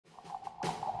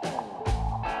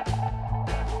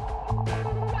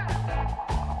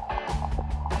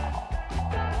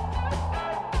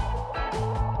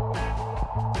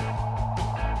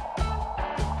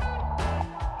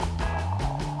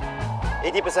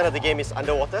80% of the game is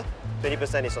underwater,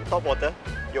 20% is on top water.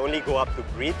 You only go up to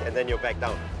breathe and then you're back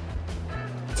down.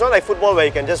 It's not like football where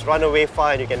you can just run away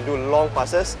far and you can do long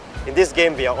passes. In this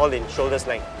game, we are all in shoulders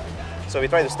length. So we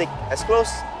try to stick as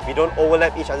close, we don't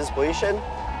overlap each other's position,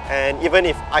 and even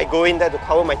if I go in there to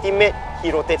cover my teammate,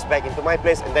 he rotates back into my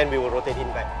place and then we will rotate in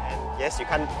back. And yes, you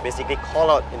can't basically call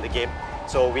out in the game,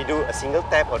 so we do a single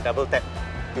tap or double tap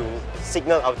to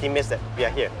signal our teammates that we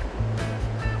are here.